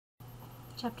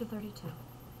Chapter 32.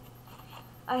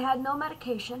 I had no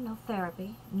medication, no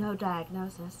therapy, no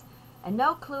diagnosis, and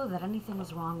no clue that anything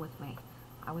was wrong with me.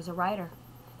 I was a writer.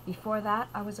 Before that,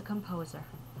 I was a composer.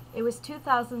 It was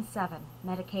 2007.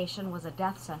 Medication was a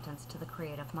death sentence to the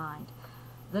creative mind.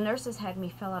 The nurses had me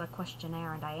fill out a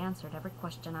questionnaire, and I answered every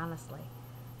question honestly.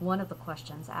 One of the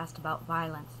questions asked about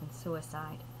violence and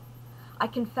suicide. I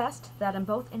confessed that in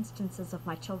both instances of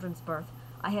my children's birth,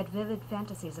 I had vivid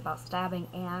fantasies about stabbing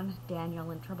Anne, Daniel,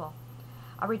 and Tribble.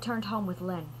 I returned home with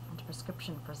Lynn and a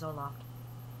prescription for Zoloft.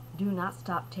 "Do not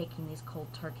stop taking these cold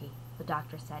turkey," the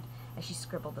doctor said as she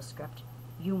scribbled the script.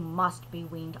 "You must be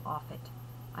weaned off it."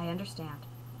 "I understand.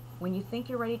 When you think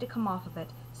you're ready to come off of it,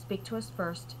 speak to us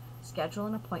first, schedule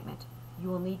an appointment. You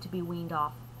will need to be weaned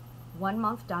off. 1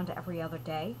 month down to every other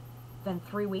day, then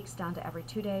 3 weeks down to every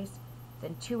 2 days,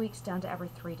 then 2 weeks down to every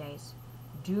 3 days.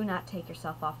 Do not take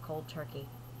yourself off cold turkey."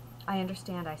 "I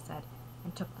understand," I said,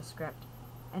 and took the script.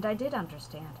 And I did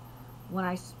understand. When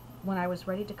I was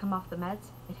ready to come off the meds,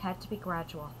 it had to be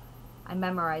gradual. I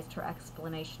memorized her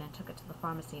explanation and took it to the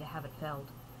pharmacy to have it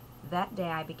filled. That day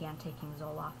I began taking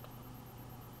Zoloft.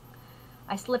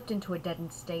 I slipped into a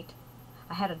deadened state.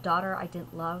 I had a daughter I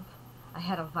didn't love. I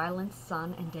had a violent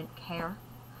son and didn't care.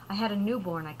 I had a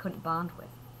newborn I couldn't bond with.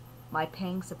 My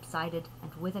pain subsided,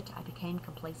 and with it I became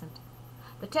complacent.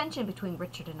 The tension between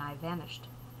Richard and I vanished.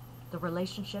 The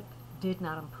relationship did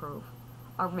not improve.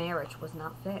 Our marriage was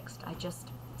not fixed. I just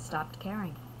stopped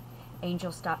caring.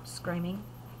 Angel stopped screaming.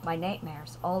 My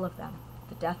nightmares, all of them,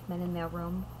 the death men in their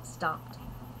room, stopped.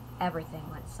 Everything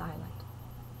went silent.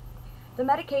 The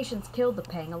medications killed the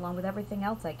pain along with everything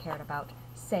else I cared about,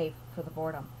 save for the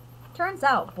boredom. Turns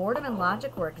out, boredom and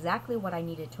logic were exactly what I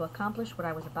needed to accomplish what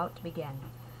I was about to begin.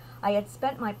 I had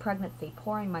spent my pregnancy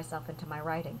pouring myself into my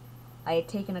writing. I had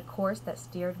taken a course that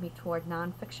steered me toward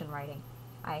nonfiction writing.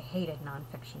 I hated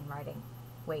nonfiction writing.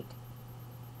 Wait.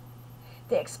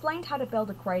 They explained how to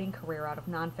build a writing career out of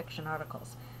nonfiction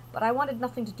articles, but I wanted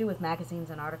nothing to do with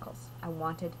magazines and articles. I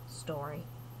wanted story.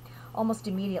 Almost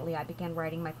immediately, I began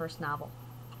writing my first novel.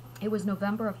 It was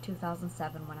November of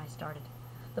 2007 when I started.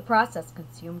 The process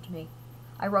consumed me.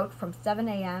 I wrote from 7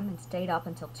 a.m. and stayed up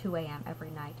until 2 a.m. every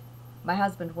night. My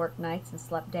husband worked nights and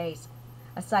slept days.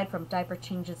 Aside from diaper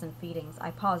changes and feedings,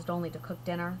 I paused only to cook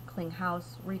dinner, clean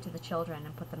house, read to the children,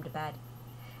 and put them to bed.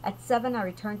 At 7, I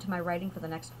returned to my writing for the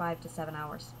next 5 to 7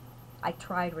 hours. I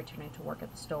tried returning to work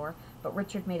at the store, but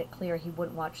Richard made it clear he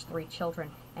wouldn't watch 3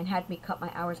 children and had me cut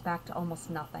my hours back to almost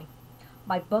nothing.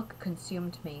 My book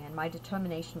consumed me, and my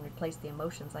determination replaced the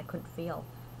emotions I couldn't feel.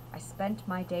 I spent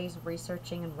my days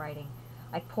researching and writing.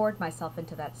 I poured myself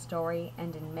into that story,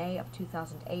 and in May of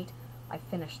 2008, I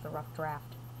finished the rough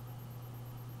draft.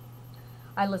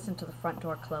 I listened to the front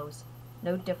door close,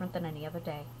 no different than any other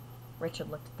day. Richard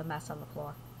looked at the mess on the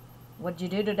floor. "What'd you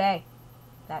do today?"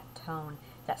 That tone,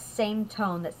 that same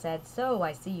tone that said, "So,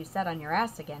 I see you sat on your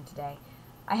ass again today."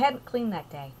 I hadn't cleaned that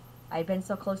day. I had been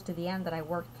so close to the end that I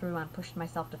worked through and pushed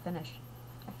myself to finish.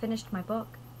 I finished my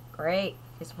book. "Great."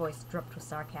 His voice dripped with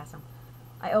sarcasm.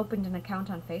 "I opened an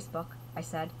account on Facebook," I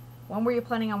said. "When were you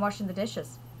planning on washing the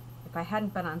dishes?" If I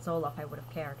hadn't been on Zoloft, I would have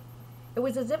cared. It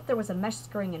was as if there was a mesh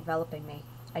screen enveloping me.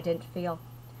 I didn't feel.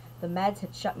 The meds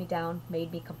had shut me down,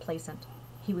 made me complacent.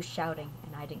 He was shouting,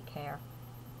 and I didn't care.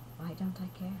 Why don't I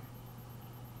care?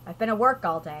 "I've been at work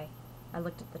all day." I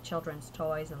looked at the children's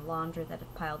toys and laundry that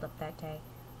had piled up that day.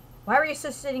 "Why were you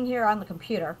sitting here on the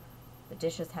computer?" The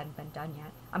dishes hadn't been done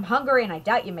yet. "I'm hungry, and I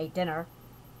doubt you made dinner."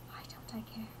 Why don't I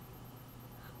care?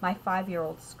 My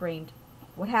 5-year-old screamed.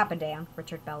 "What happened, Anne?"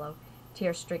 Richard bellowed.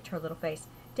 Tears streaked her little face.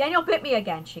 "Daniel bit me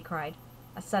again," she cried.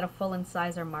 A set of full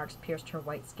incisor marks pierced her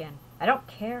white skin. "I don't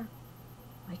care."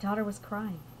 My daughter was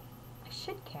crying. I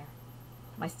should care.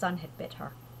 My son had bit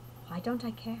her. Why don't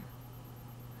I care?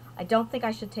 I think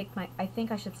I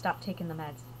should stop taking the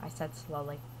meds," I said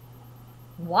slowly.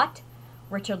 "What?"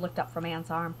 Richard looked up from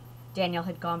Anne's arm. Daniel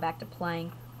had gone back to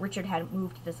playing. Richard hadn't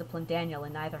moved to discipline Daniel,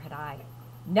 and neither had I.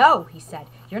 "No," he said.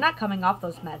 "You're not coming off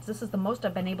those meds. This is the most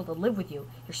I've been able to live with you.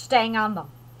 You're staying on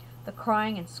them." The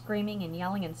crying and screaming and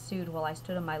yelling ensued while I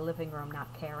stood in my living room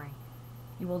not caring.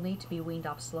 "You will need to be weaned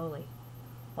off slowly.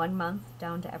 1 month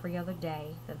down to every other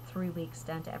day, then 3 weeks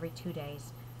down to every 2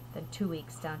 days, then 2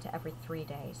 weeks down to every 3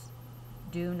 days.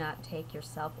 Do not take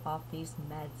yourself off these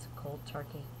meds cold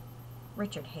turkey."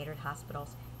 Richard hated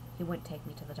hospitals. He wouldn't take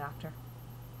me to the doctor.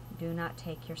 "Do not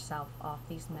take yourself off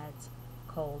these meds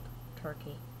cold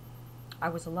turkey." I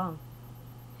was alone.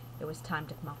 It was time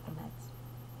to come off the meds.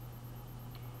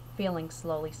 Feelings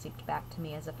slowly seeped back to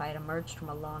me as if I had emerged from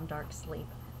a long, dark sleep.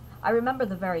 I remember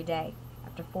the very day.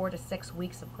 After 4 to 6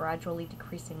 weeks of gradually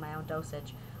decreasing my own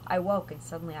dosage, I woke, and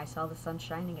suddenly I saw the sun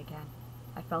shining again.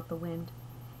 I felt the wind.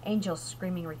 Angel's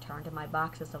screaming returned, and my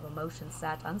boxes of emotions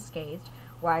sat unscathed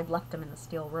where I'd left them in the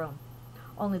steel room.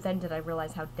 Only then did I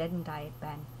realize how deadened I had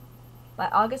been. By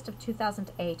August of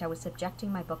 2008, I was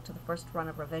subjecting my book to the first run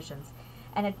of revisions,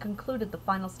 and had concluded the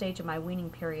final stage of my weaning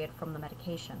period from the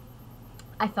medication.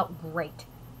 I felt great,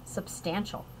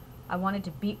 substantial. I wanted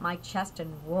to beat my chest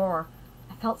and roar.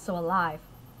 I felt so alive.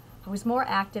 I was more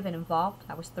active and involved.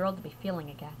 I was thrilled to be feeling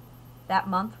again. That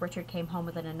month, Richard came home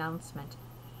with an announcement.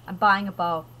 I'm buying a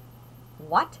bow.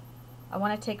 What? I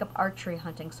want to take up archery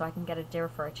hunting so I can get a deer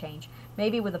for a change.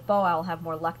 Maybe with a bow I'll have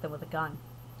more luck than with a gun.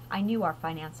 I knew our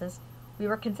finances. We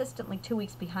were consistently 2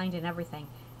 weeks behind in everything,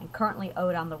 and currently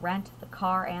owed on the rent, the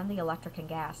car, and the electric and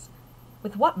gas.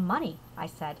 With what money? I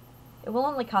said. It will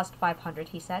only cost $500,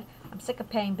 he said. I'm sick of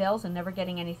paying bills and never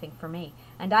getting anything for me,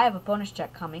 and I have a bonus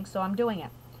check coming, so I'm doing it.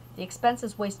 The expense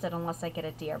is wasted unless I get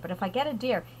a deer, but if I get a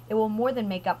deer, it will more than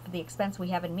make up for the expense we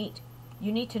have in meat.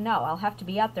 You need to know, I'll have to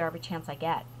be out there every chance I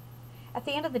get. At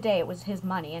the end of the day, it was his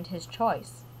money and his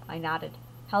choice. I nodded,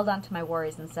 held on to my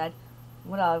worries, and said,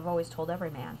 what I've always told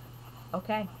every man.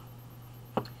 Okay.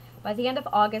 By the end of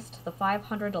August, the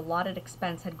 $500 allotted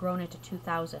expense had grown into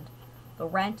 $2,000. The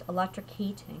rent, electric,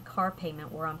 heat, and car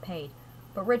payment were unpaid,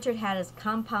 but Richard had his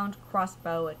compound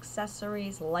crossbow,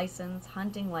 accessories, license,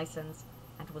 hunting license,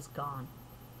 and was gone.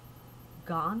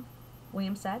 Gone?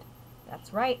 William said.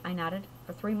 That's right, I nodded,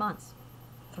 for 3 months.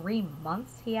 3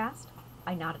 months? He asked.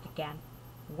 I nodded again.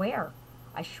 Where?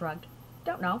 I shrugged.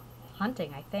 Don't know.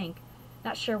 Hunting, I think.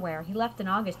 Not sure where. He left in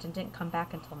August and didn't come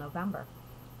back until November.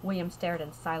 William stared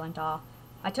in silent awe.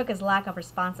 I took his lack of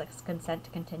response as consent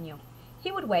to continue.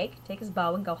 He would wake, take his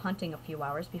bow, and go hunting a few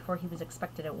hours before he was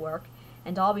expected at work,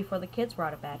 and all before the kids were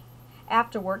out of bed.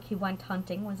 After work, he went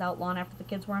hunting, was out long after the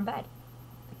kids were in bed.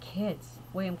 The kids.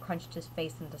 William crunched his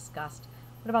face in disgust.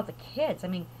 What about the kids? I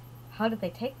mean, how did they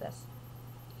take this?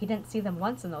 He didn't see them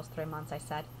once in those 3 months, I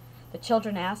said. The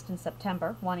children asked in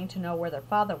September, wanting to know where their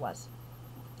father was.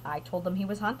 I told them he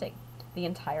was hunting, the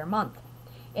entire month.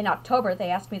 In October, they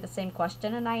asked me the same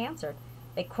question, and I answered.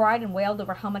 They cried and wailed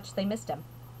over how much they missed him.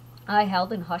 I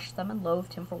held and hushed them and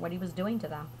loathed him for what he was doing to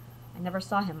them. I never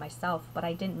saw him myself, but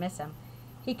I didn't miss him.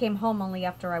 He came home only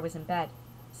after I was in bed.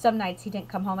 Some nights he didn't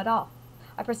come home at all.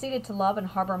 I proceeded to love and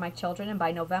harbor my children, and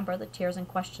by November the tears and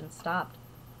questions stopped.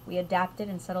 We adapted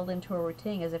and settled into a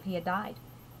routine as if he had died.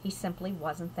 He simply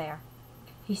wasn't there.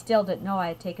 He still didn't know I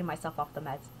had taken myself off the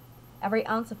meds. Every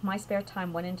ounce of my spare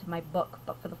time went into my book,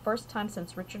 but for the first time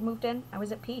since Richard moved in, I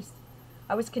was at peace.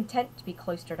 I was content to be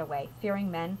cloistered away, fearing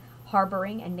men,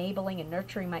 harboring, enabling, and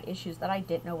nurturing my issues that I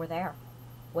didn't know were there.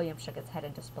 William shook his head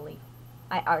in disbelief.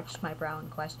 I arched my brow in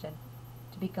question.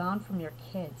 To be gone from your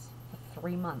kids for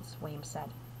 3 months, William said.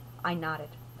 I nodded.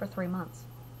 For 3 months.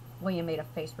 William made a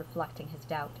face reflecting his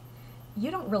doubt. You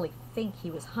don't really think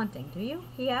he was hunting, do you?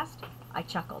 He asked. I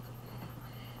chuckled.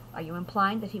 Are you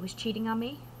implying that he was cheating on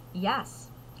me? Yes.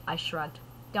 I shrugged.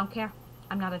 Don't care.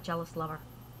 I'm not a jealous lover.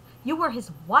 You were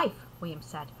his wife, William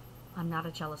said. I'm not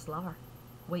a jealous lover.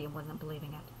 William wasn't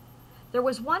believing it. There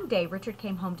was one day Richard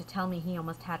came home to tell me he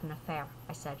almost had an affair,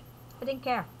 I said. I didn't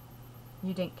care.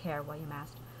 You didn't care, William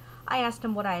asked. I asked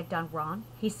him what I had done wrong.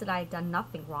 He said I had done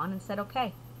nothing wrong and said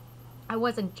okay. I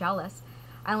wasn't jealous.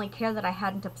 I only cared that I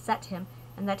hadn't upset him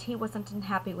and that he wasn't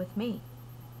unhappy with me.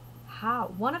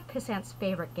 How? One of Pissant's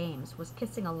favorite games was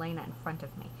kissing Elena in front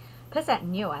of me. Pissant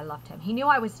knew I loved him. He knew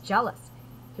I was jealous.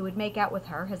 He would make out with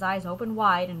her, his eyes open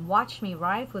wide, and watch me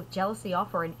writhe with jealousy all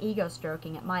for an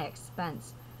ego-stroking at my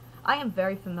expense. I am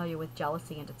very familiar with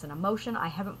jealousy, and it's an emotion I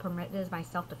haven't permitted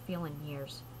myself to feel in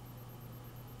years.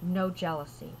 No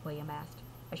jealousy, William asked.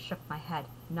 I shook my head.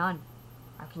 None.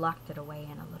 I've locked it away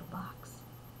in a little box.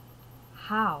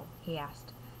 How? He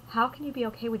asked. How can you be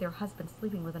okay with your husband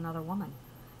sleeping with another woman?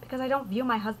 Because I don't view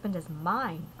my husband as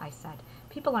mine, I said.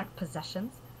 People aren't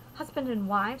possessions. Husband and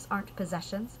wives aren't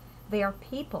possessions. They are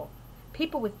people.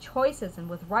 People with choices and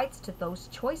with rights to those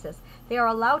choices. They are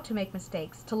allowed to make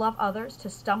mistakes, to love others, to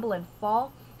stumble and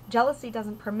fall. Jealousy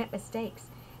doesn't permit mistakes.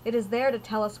 It is there to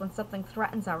tell us when something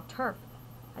threatens our turf.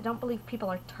 I don't believe people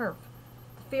are turf.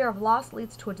 The fear of loss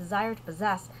leads to a desire to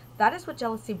possess. That is what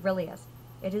jealousy really is.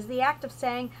 It is the act of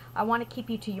saying, I want to keep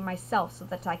you to myself so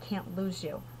that I can't lose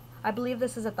you. I believe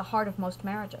this is at the heart of most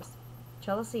marriages.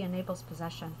 Jealousy enables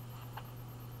possession.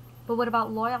 But what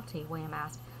about loyalty? William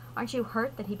asked. Aren't you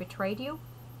hurt that he betrayed you?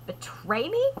 Betray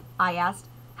me? I asked.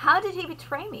 How did he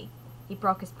betray me? He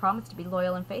broke his promise to be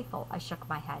loyal and faithful. I shook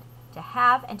my head. To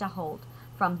have and to hold.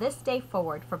 From this day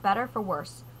forward, for better, for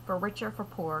worse, for richer, for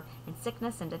poorer, in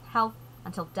sickness and in health,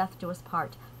 until death do us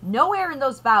part. Nowhere in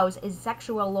those vows is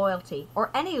sexual loyalty, or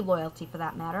any loyalty for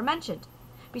that matter, mentioned.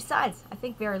 Besides, I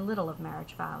think very little of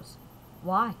marriage vows.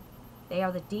 Why? They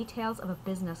are the details of a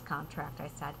business contract, I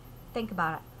said. Think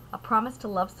about it. A promise to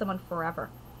love someone forever.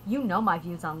 You know my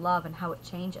views on love and how it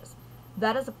changes.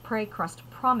 That is a prey crust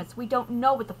promise. We don't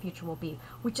know what the future will be,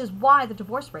 which is why the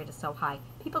divorce rate is so high.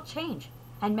 People change,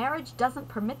 and marriage doesn't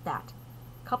permit that.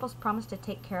 Couples promise to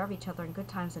take care of each other in good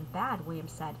times and bad, William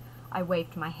said. I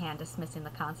waved my hand, dismissing the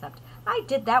concept. I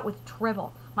did that with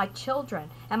Tribble, my children,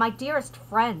 and my dearest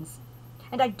friends.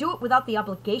 And I do it without the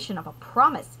obligation of a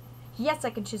promise. Yes, I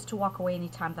can choose to walk away any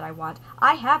time that I want.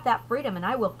 I have that freedom, and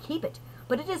I will keep it.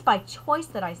 But it is by choice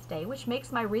that I stay, which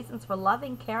makes my reasons for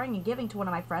loving, caring, and giving to one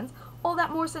of my friends all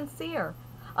that more sincere.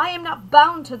 I am not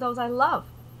bound to those I love.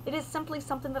 It is simply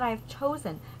something that I have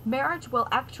chosen. Marriage will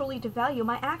actually devalue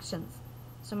my actions.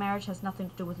 So marriage has nothing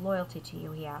to do with loyalty to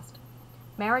you, he asked.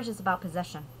 Marriage is about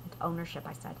possession and ownership,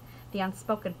 I said. The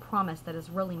unspoken promise that is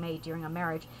really made during a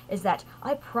marriage is that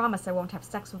I promise I won't have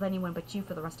sex with anyone but you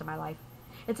for the rest of my life.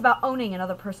 It's about owning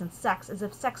another person's sex as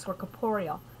if sex were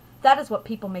corporeal. That is what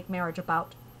people make marriage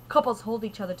about. Couples hold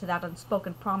each other to that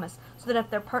unspoken promise so that if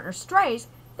their partner strays,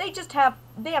 they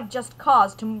have just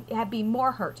cause to be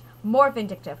more hurt, more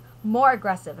vindictive, more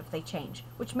aggressive if they change,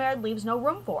 which marriage leaves no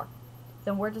room for.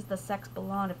 Then where does the sex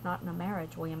belong if not in a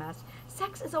marriage, William asked.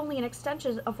 Sex is only an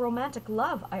extension of romantic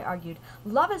love, I argued.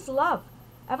 Love is love,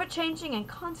 ever-changing and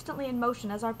constantly in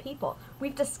motion as our people.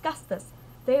 We've discussed this.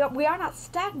 We are not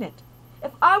stagnant.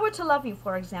 If I were to love you,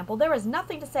 for example, there is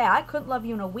nothing to say I couldn't love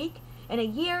you in a week, in a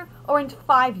year, or in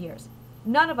 5 years.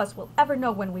 None of us will ever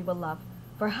know when we will love.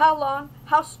 For how long,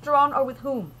 how strong, or with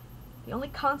whom? The only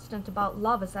constant about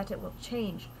love is that it will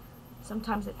change.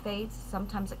 Sometimes it fades,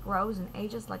 sometimes it grows and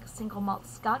ages like a single malt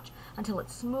scotch until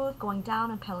it's smooth, going down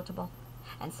and palatable.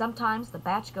 And sometimes the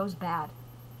batch goes bad.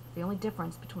 The only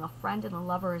difference between a friend and a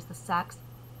lover is the sex,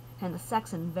 and the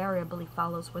sex invariably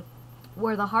follows with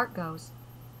where the heart goes.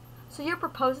 So you're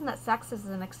proposing that sex is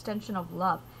an extension of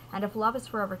love, and if love is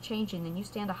forever changing, then you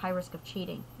stand a high risk of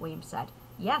cheating, William said.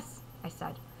 Yes, I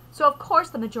said. So of course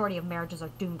the majority of marriages are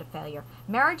doomed to failure.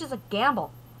 Marriage is a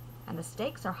gamble, and the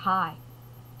stakes are high.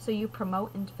 So you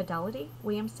promote infidelity,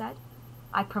 William said.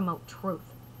 I promote truth,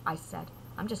 I said.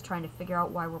 I'm just trying to figure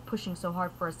out why we're pushing so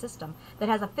hard for a system that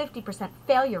has a 50%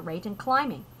 failure rate and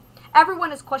climbing.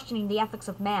 Everyone is questioning the ethics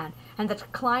of man and the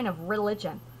decline of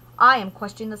religion. I am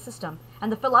questioning the system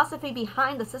and the philosophy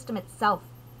behind the system itself.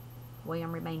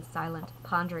 William remained silent,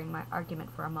 pondering my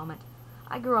argument for a moment.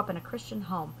 I grew up in a Christian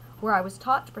home where I was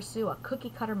taught to pursue a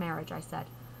cookie-cutter marriage, I said.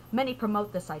 Many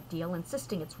promote this ideal,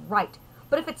 insisting it's right.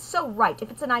 But if it's so right, if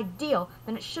it's an ideal,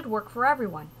 then it should work for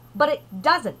everyone. But it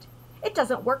doesn't. It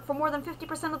doesn't work for more than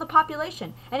 50% of the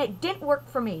population, and it didn't work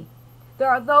for me. There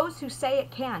are those who say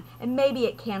it can, and maybe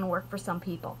it can work for some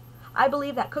people. I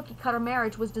believe that cookie-cutter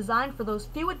marriage was designed for those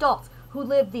few adults who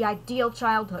lived the ideal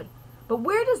childhood. But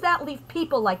where does that leave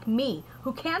people like me,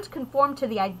 who can't conform to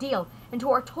the ideal and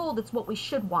who are told it's what we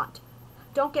should want?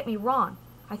 Don't get me wrong.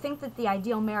 I think that the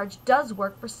ideal marriage does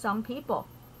work for some people.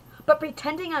 But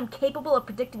pretending I'm capable of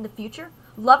predicting the future,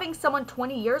 loving someone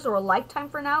 20 years or a lifetime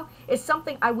from now, is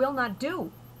something I will not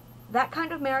do. That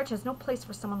kind of marriage has no place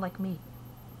for someone like me.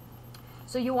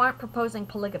 So you aren't proposing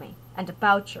polygamy and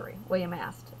debauchery, William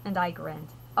asked, and I grinned.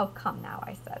 Oh, come now,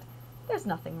 I said. There's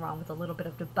nothing wrong with a little bit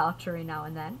of debauchery now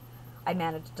and then. I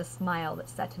managed a smile that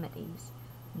set him at ease.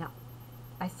 No,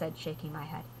 I said, shaking my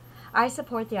head. I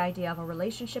support the idea of a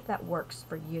relationship that works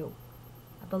for you.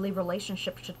 I believe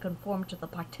relationships should conform to the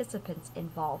participants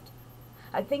involved.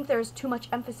 I think there is too much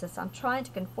emphasis on trying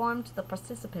to conform to the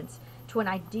participants to an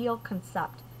ideal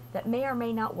concept that may or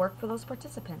may not work for those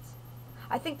participants.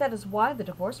 I think that is why the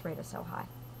divorce rate is so high.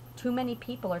 Too many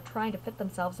people are trying to fit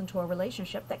themselves into a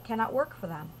relationship that cannot work for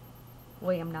them.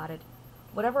 William nodded.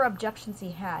 Whatever objections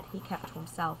he had, he kept to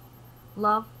himself.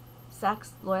 Love,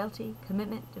 sex, loyalty,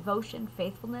 commitment, devotion,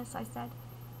 faithfulness, I said.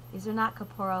 These are not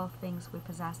corporeal things we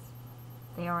possess.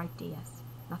 They are ideas,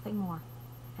 nothing more,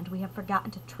 and we have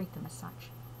forgotten to treat them as such.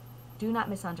 Do not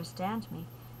misunderstand me.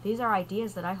 These are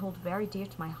ideas that I hold very dear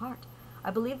to my heart.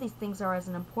 I believe these things are as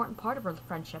an important part of our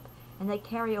friendship, and they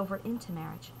carry over into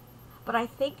marriage. But I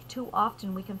think too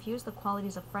often we confuse the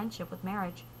qualities of friendship with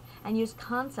marriage, and use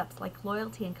concepts like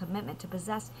loyalty and commitment to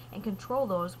possess and control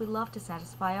those we love to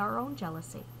satisfy our own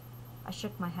jealousy. I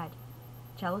shook my head.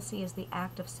 Jealousy is the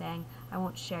act of saying, I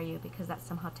won't share you because that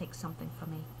somehow takes something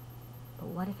from me. But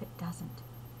what if it doesn't?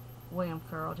 William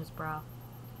furrowed his brow.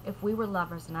 If we were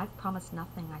lovers, and I've promised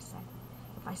nothing, I said.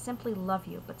 If I simply love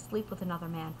you but sleep with another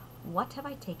man, what have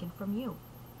I taken from you?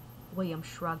 William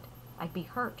shrugged. I'd be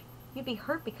hurt. You'd be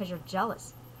hurt because you're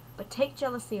jealous. But take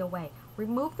jealousy away.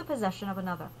 Remove the possession of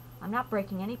another. I'm not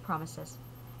breaking any promises.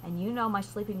 And you know my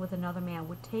sleeping with another man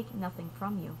would take nothing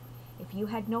from you. If you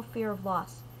had no fear of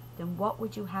loss, then what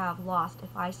would you have lost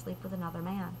if I sleep with another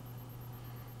man?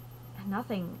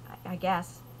 Nothing, I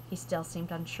guess. He still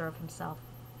seemed unsure of himself.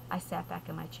 I sat back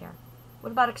in my chair.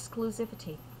 What about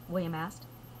exclusivity? William asked.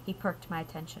 He perked my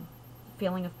attention. The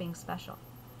feeling of being special.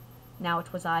 Now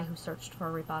it was I who searched for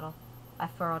a rebuttal. I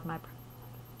furrowed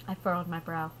my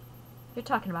brow. You're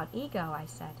talking about ego, I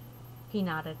said. He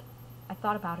nodded. I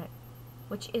thought about it.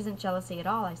 Which isn't jealousy at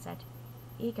all, I said.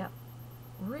 Ego.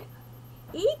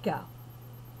 Ego?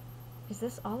 Is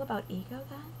this all about ego,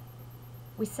 then?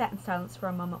 We sat in silence for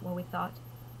a moment while we thought.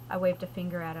 I waved a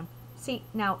finger at him. See,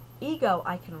 now, ego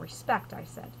I can respect, I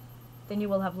said. Then you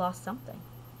will have lost something.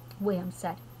 William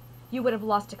said. You would have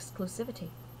lost exclusivity,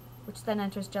 which then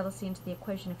enters jealousy into the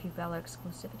equation if you value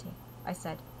exclusivity. I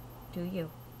said, do you?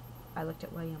 I looked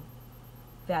at William.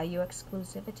 Value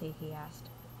exclusivity, he asked.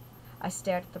 I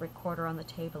stared at the recorder on the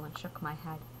table and shook my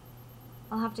head.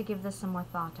 I'll have to give this some more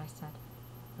thought, I said.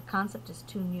 The concept is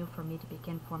too new for me to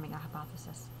begin forming a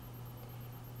hypothesis.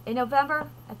 In November,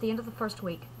 at the end of the first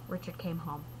week, Richard came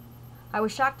home. I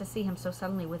was shocked to see him so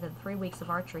suddenly within 3 weeks of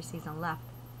archery season left.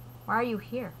 Why are you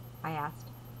here? I asked.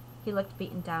 He looked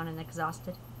beaten down and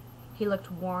exhausted. He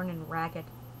looked worn and ragged.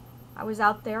 I was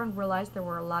out there and realized there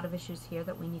were a lot of issues here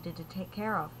that we needed to take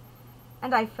care of,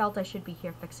 and I felt I should be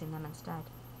here fixing them instead.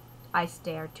 I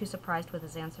stared, too surprised with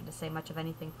his answer to say much of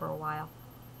anything for a while.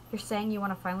 You're saying you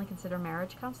want to finally consider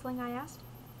marriage counseling? I asked.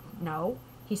 No,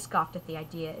 he scoffed at the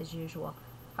idea as usual.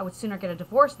 I would sooner get a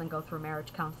divorce than go through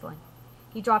marriage counseling.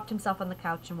 He dropped himself on the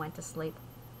couch and went to sleep.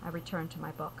 I returned to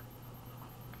my book.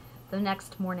 The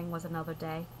next morning was another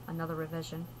day, another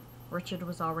revision. Richard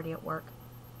was already at work.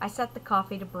 I set the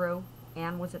coffee to brew,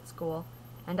 Anne was at school,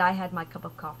 and I had my cup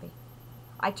of coffee.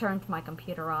 I turned my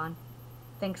computer on.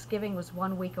 Thanksgiving was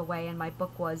 1 week away, and my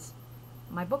book was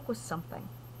something.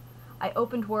 I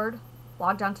opened Word,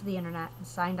 logged onto the internet, and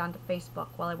signed on to Facebook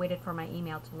while I waited for my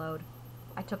email to load.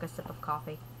 I took a sip of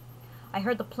coffee. I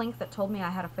heard the plink that told me I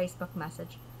had a Facebook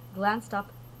message, glanced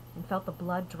up, and felt the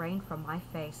blood drain from my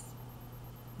face.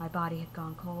 My body had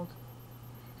gone cold.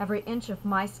 Every inch of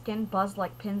my skin buzzed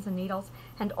like pins and needles,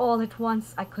 and all at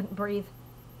once I couldn't breathe.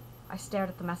 I stared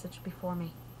at the message before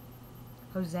me.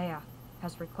 Hosea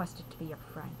has requested to be your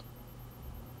friend.